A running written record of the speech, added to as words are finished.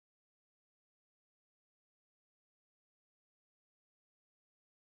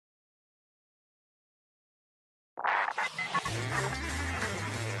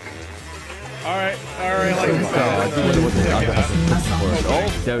Alright, like this. Oh,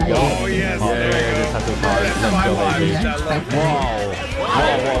 there we go. Oh, yes, there we go. Whoa.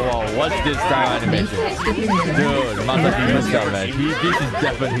 What's this style animation? Dude, Masaki Mashup, man. This is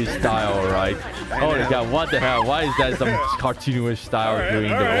definitely his style, right? Holy God, what the hell? Why is that some cartoonish style doing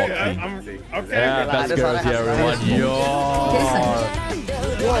the walking? Okay. Yeah, best girls here, everyone. Yo!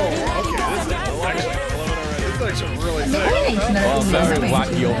 Whoa, okay, this is actually really sick. Oh, very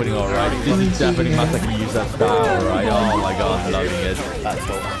wacky opening, alright. This is definitely Masaki Yusa style, right? Oh my God, I'm loving it.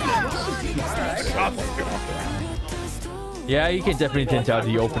 Yeah, you can definitely tell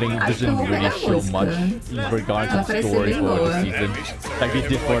the opening doesn't really show much in regards to story for the season, like they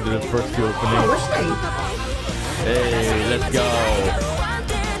did for the first two openings. Hey, let's go.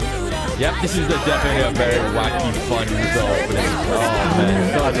 Yep, this is definitely a very wacky, fun opening. Oh man,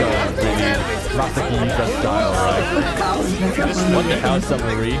 such a really Masaki Yusa style, right? What the hell,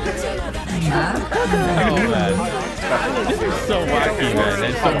 submarine? Oh man, this is so wacky, man,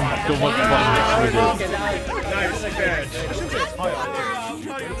 and so much fun mixed with it.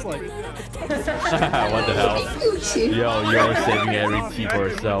 What the hell? Yo, you're saving every tea for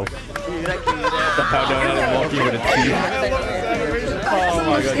herself. The hell, they're walking with a tea. Oh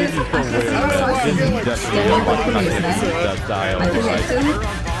my God, this is so weird, man. This is definitely a Masaki style, right?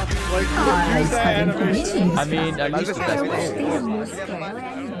 I mean, I used to best.